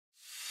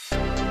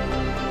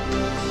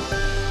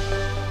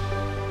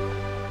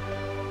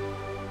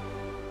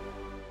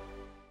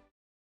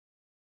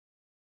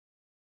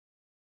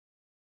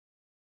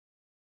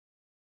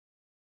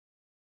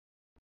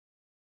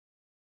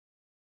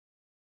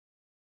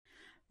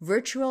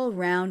Virtual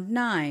Round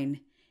 9,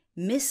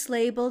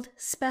 Mislabeled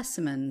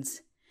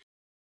Specimens.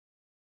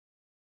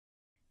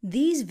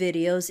 These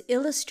videos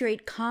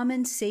illustrate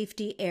common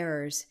safety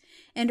errors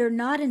and are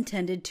not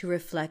intended to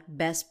reflect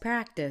best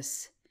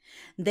practice.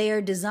 They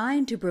are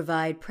designed to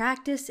provide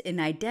practice in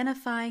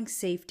identifying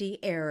safety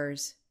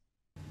errors.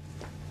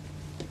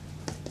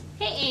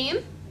 Hey,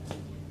 Aim.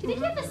 Do you think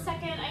you have a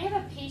second? I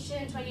have a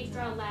patient who I need to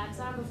draw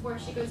labs on before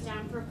she goes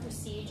down for a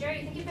procedure.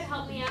 You think you could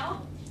help me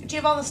out? Do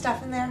you have all the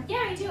stuff in there?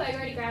 Yeah, I do. I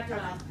already grabbed it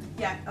all.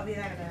 Yeah, I'll be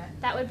there in a minute.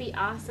 That would be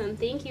awesome.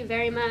 Thank you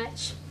very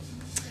much.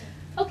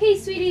 Okay,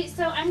 sweetie,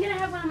 so I'm going to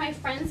have one of my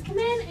friends come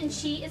in, and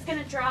she is going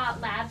to draw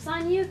labs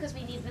on you because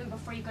we need them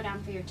before you go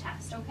down for your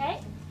test, okay?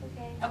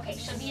 Okay. Okay,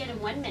 she'll be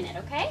in 1 minute,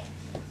 okay?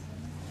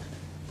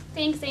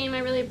 Thanks, Aim. I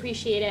really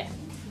appreciate it.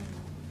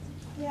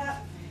 Yeah.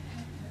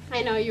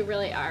 I know you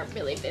really are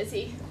really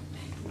busy.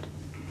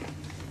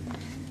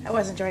 I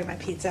was enjoying my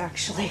pizza,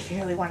 actually, if you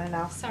really want to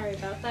know. Sorry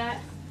about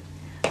that.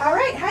 All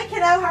right. Hi,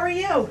 kiddo. How are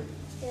you?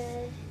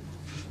 Good.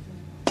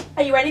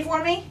 Are you ready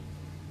for me?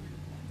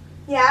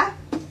 Yeah?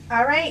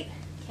 All right.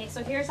 Okay,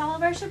 so here's all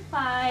of our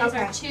supplies, Okay.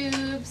 our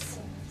tubes,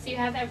 so you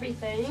have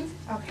everything.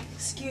 Okay.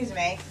 Excuse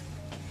me.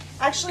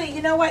 Actually,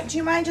 you know what? Do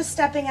you mind just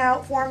stepping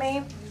out for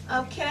me?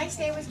 Can I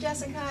stay with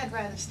Jessica? I'd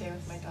rather stay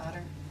with my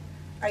daughter.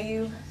 Are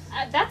you?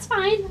 That's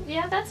fine.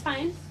 Yeah, that's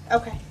fine.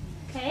 Okay.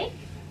 Okay.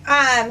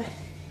 And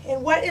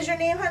what is your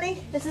name,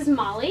 honey? This is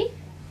Molly.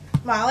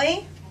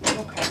 Molly?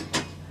 Okay.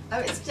 Oh,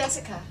 it's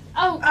Jessica.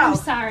 Oh, I'm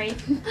sorry.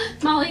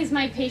 Molly's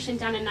my patient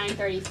down at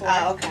 934.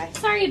 Oh, okay.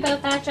 Sorry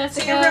about that,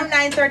 Jessica. So you're room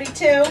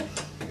 932?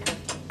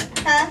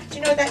 Huh? Do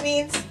you know what that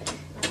means?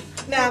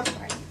 No.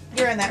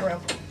 You're in that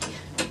room.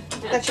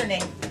 That's your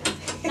name.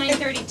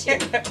 932.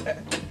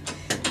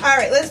 All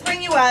right, let's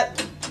bring you up.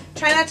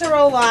 Try not to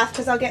roll off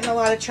because I'll get in a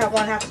lot of trouble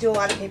and have to do a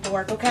lot of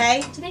paperwork,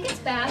 okay? Do you think it's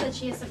bad that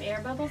she has some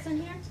air bubbles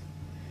in here?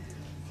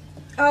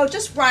 Oh,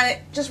 just run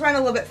it. Just run a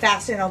little bit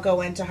faster and I'll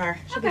go into her.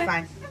 She'll be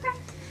fine. Okay.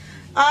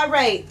 All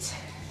right.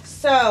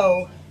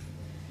 So,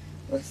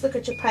 let's look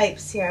at your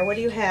pipes here. What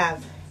do you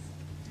have?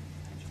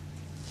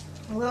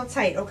 A little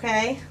tight,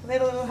 okay?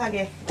 Little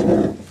huggy.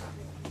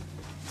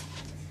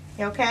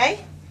 You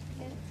okay?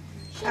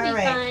 She'll All be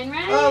right. fine,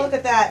 right? Oh, look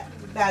at that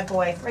bad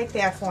boy right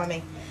there for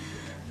me.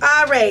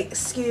 All right.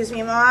 Excuse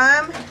me,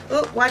 Mom.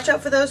 Oh, watch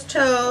out for those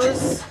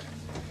toes.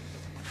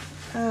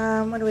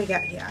 What do we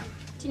got here?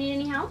 Do you need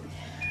any help?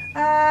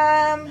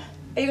 Are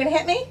you gonna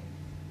hit me?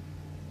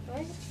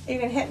 What? Are you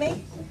gonna hit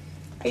me?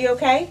 Are you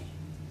okay?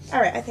 All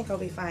right, I think I'll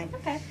be fine.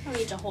 Okay. I'll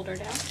need to hold her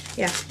down.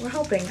 Yeah, we're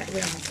hoping that we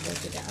don't have to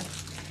hold you down.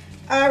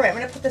 All right, I'm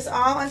gonna put this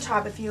all on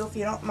top of you if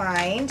you don't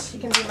mind. You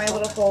can be my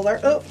little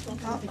holder. Oh,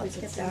 let's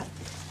get that.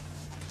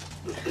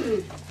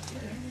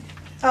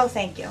 Oh,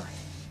 thank you.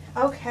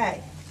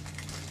 Okay.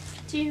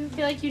 Do you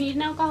feel like you need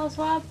an alcohol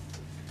swab?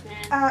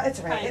 It's all right.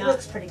 Probably It not.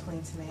 looks pretty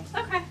clean to me.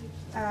 Okay.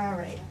 All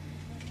right.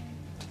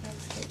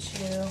 Let's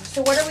get you.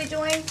 So what are we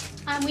doing?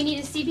 We need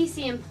a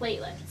CBC and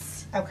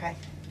platelets. Okay.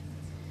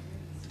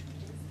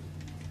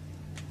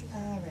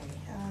 All right.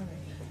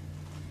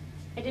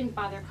 I didn't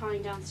bother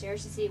calling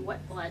downstairs to see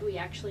what blood we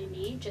actually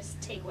need. Just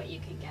take what you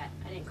can get.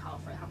 I didn't call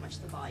for how much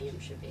the volume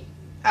should be.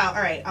 Oh,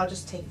 all right. I'll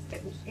just take,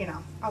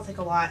 I'll take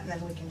a lot and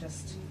then we can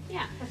just.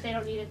 Yeah, if they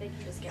don't need it, they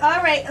can just get it.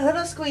 All right, a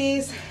little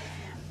squeeze.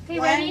 Okay,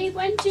 ready?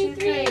 1, 2,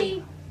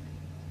 3.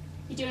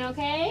 You doing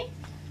okay?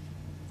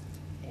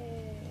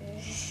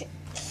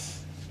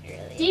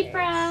 Really Deep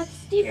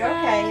breaths. Deep You're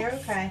breaths. okay. You're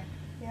okay.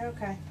 You're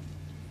okay.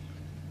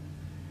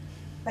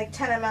 Like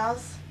 10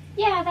 mLs?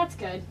 Yeah, that's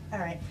good. All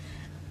right.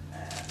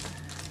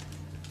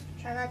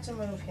 Try not to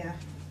move here.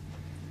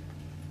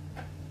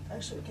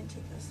 Actually, we can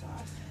take this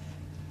off.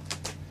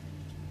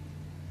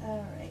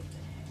 All right.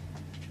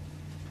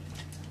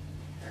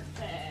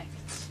 Perfect.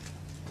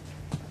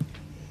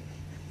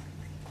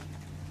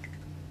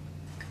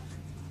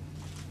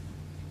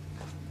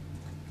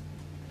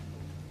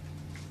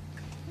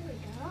 There we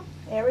go.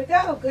 There we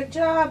go. Good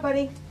job,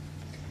 buddy.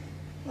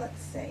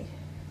 Let's see.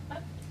 Oh,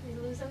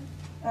 did we lose them?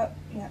 Oh,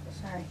 yeah,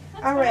 sorry.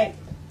 That's All right.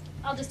 fine.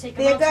 I'll just take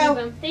There them. you I'll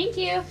go. tube them. Thank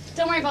you.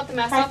 Don't worry about the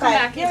mess. High I'll come five.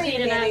 back You and don't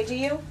clean need it a up. Band-Aid, do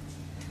you?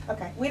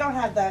 Okay. We don't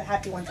have the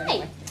happy ones Hi.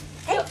 anyway.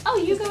 So, oh,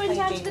 you go in play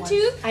charge of game the ones.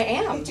 tube? I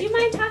am. Do you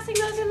mind tossing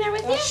those in there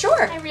with you?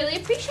 Sure. I really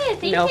appreciate it.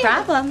 Thank No you.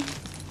 problem.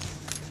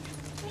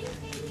 Thanks,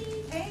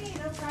 baby. Hey,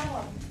 no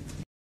problem.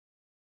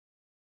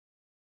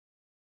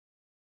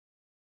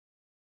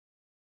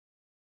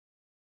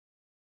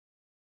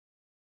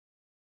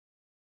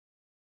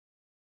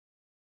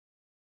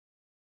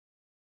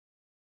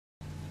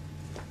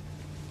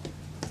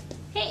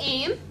 Hey,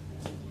 Aim.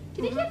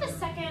 Do you think you have a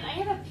second? I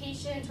have a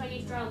patient who I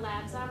need to draw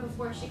labs on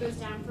before she goes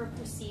down for a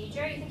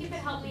procedure. You think you could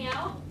help me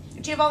out?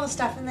 Do you have all the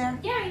stuff in there?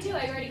 Yeah, I do.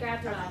 I already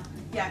grabbed it all.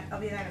 Yeah,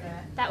 I'll be there in a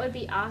minute. That would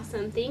be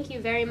awesome. Thank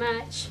you very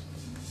much.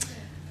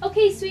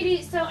 Okay,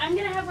 sweetie, so I'm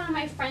going to have one of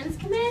my friends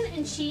come in,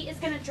 and she is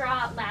going to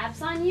draw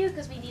labs on you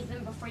because we need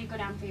them before you go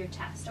down for your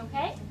test,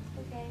 okay?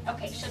 Okay.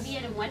 Okay, she'll be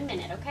in 1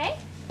 minute, okay?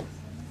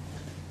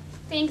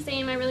 Thanks,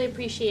 Aim. I really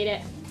appreciate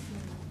it.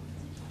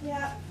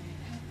 Yeah.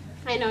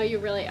 I know you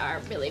really are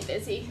really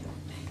busy.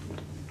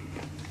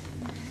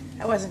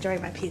 I was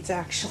enjoying my pizza,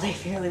 actually,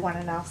 if you really want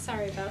to know.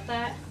 Sorry about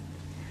that.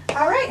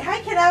 All right. Hi,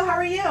 kiddo. How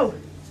are you?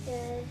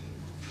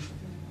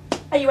 Good.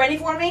 Are you ready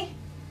for me?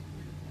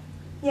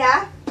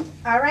 Yeah?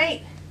 All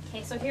right.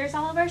 Okay, so here's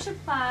all of our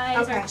supplies,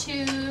 Okay. our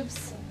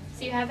tubes.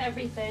 So you have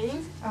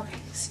everything. Okay.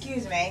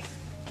 Excuse me.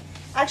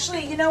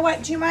 Actually, you know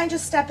what? Do you mind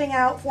just stepping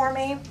out for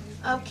me?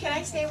 Can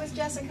I stay with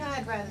Jessica?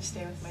 I'd rather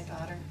stay with my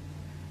daughter.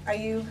 Are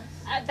you?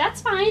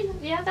 That's fine.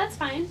 Yeah, that's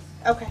fine.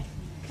 Okay.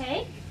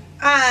 Okay.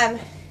 And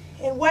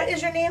what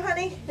is your name,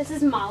 honey? This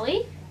is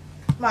Molly.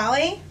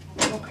 Molly?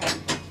 Okay.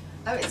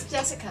 Oh, it's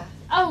Jessica.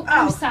 Oh,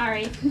 I'm Oh.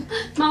 sorry.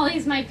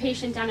 Molly's my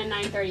patient down at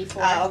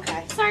 934. Oh,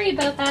 okay. Sorry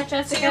about that,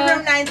 Jessica. So you're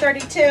room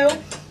 932?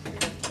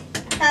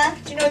 Huh?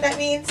 Do you know what that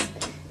means?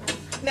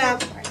 No.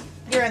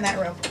 You're in that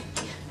room.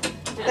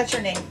 That's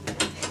your name.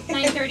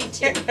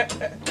 932.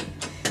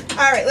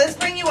 All right, let's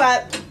bring you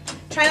up.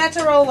 Try not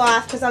to roll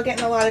off because I'll get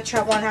in a lot of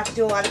trouble and have to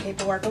do a lot of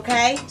paperwork,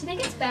 okay? Do you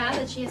think it's bad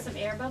that she has some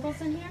air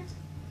bubbles in here?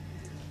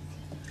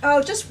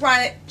 Oh, just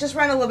run it. Just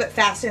run a little bit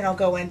faster and I'll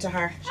go into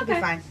her. She'll be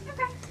fine.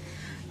 Okay.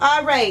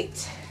 All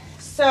right.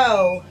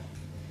 So,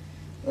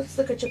 let's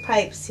look at your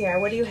pipes here.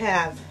 What do you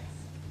have?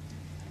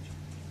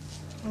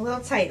 A little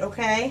tight,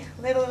 okay?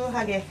 Little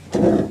huggy.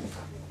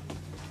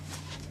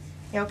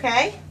 You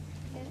okay?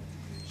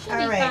 She'll All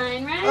be right.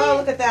 fine, right? Oh,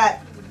 look at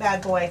that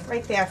bad boy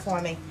right there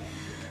for me.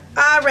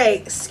 All right.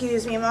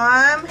 Excuse me,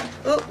 Mom.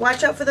 Oh,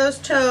 watch out for those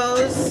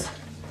toes.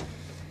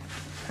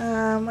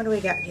 What do we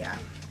got here?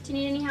 Do you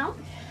need any help?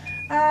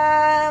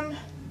 Are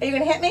you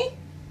gonna hit me?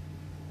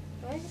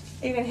 What?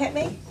 Are you gonna hit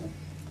me?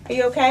 Are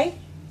you okay?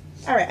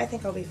 All right. I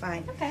think I'll be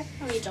fine. Okay.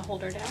 I'll need to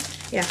hold her down.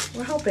 Yeah,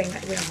 we're hoping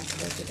that we don't have to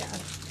hold you down.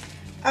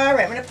 All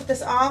right, I'm gonna put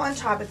this all on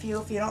top of you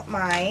if you don't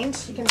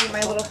mind. You can be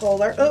my little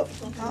holder. Oh,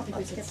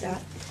 let's get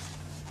that.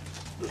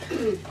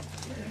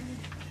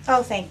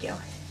 Oh, thank you.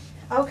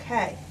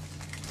 Okay.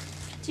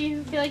 Do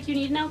you feel like you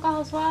need an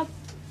alcohol swab?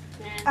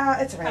 Nah.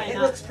 It's all right. Probably It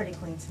not. looks pretty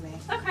clean to me.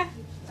 Okay.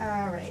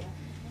 All right.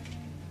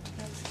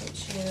 Let's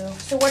get you.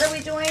 So what are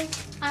we doing?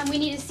 We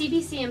need a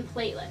CBC and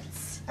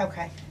platelets.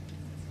 Okay.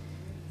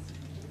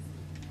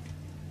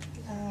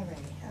 All right.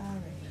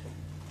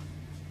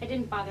 I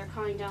didn't bother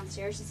calling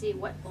downstairs to see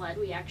what blood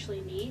we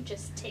actually need.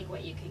 Just take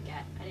what you can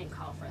get. I didn't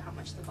call for how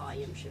much the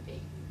volume should be.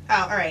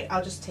 Oh, all right.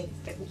 I'll just take,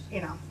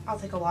 I'll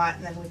take a lot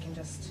and then we can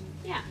just.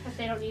 Yeah, if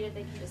they don't need it,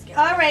 they can just get it.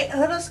 All right, a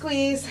little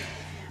squeeze.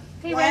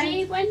 Okay, One,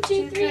 ready? 1, 2,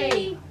 two, 3.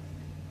 three.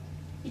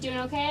 You doing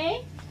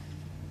okay?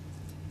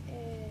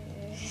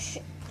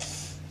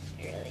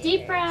 Really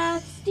Deep hurts.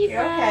 breaths. Deep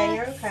You're breaths. okay.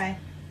 You're okay.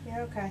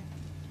 You're okay.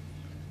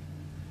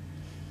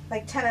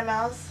 Like 10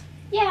 mLs?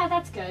 Yeah,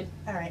 that's good.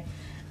 All right.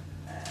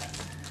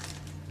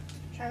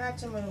 Try not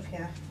to move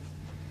here.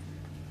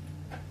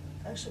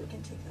 Actually, we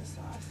can take this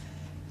off.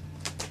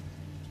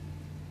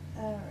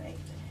 All right.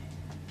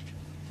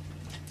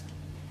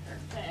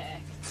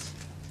 Perfect.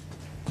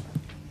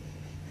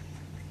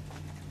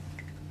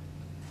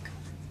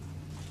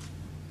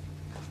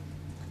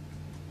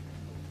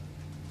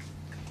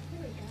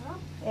 There we go.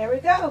 There we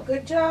go.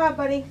 Good job,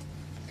 buddy.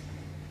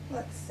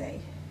 Let's see.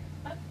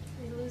 Oh,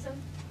 did we lose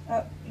them?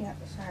 Oh, yeah,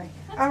 sorry.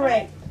 That's All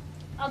right. fine.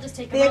 I'll just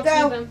take There them. you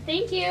I'll go. tube them.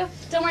 Thank you.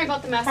 Don't worry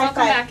about the mess. High I'll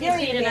come five. back You and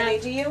don't need clean a it up.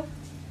 Band-Aid, do you?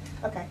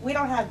 Okay. We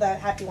don't have the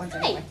happy ones Hi.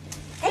 anyway.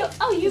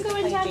 Oh, you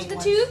going Like down to Jane the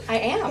ones. tube? I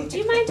am. Do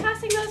you mind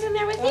tossing those in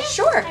there with you?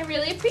 Sure. I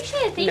really appreciate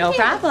it. Thank No you.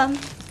 problem.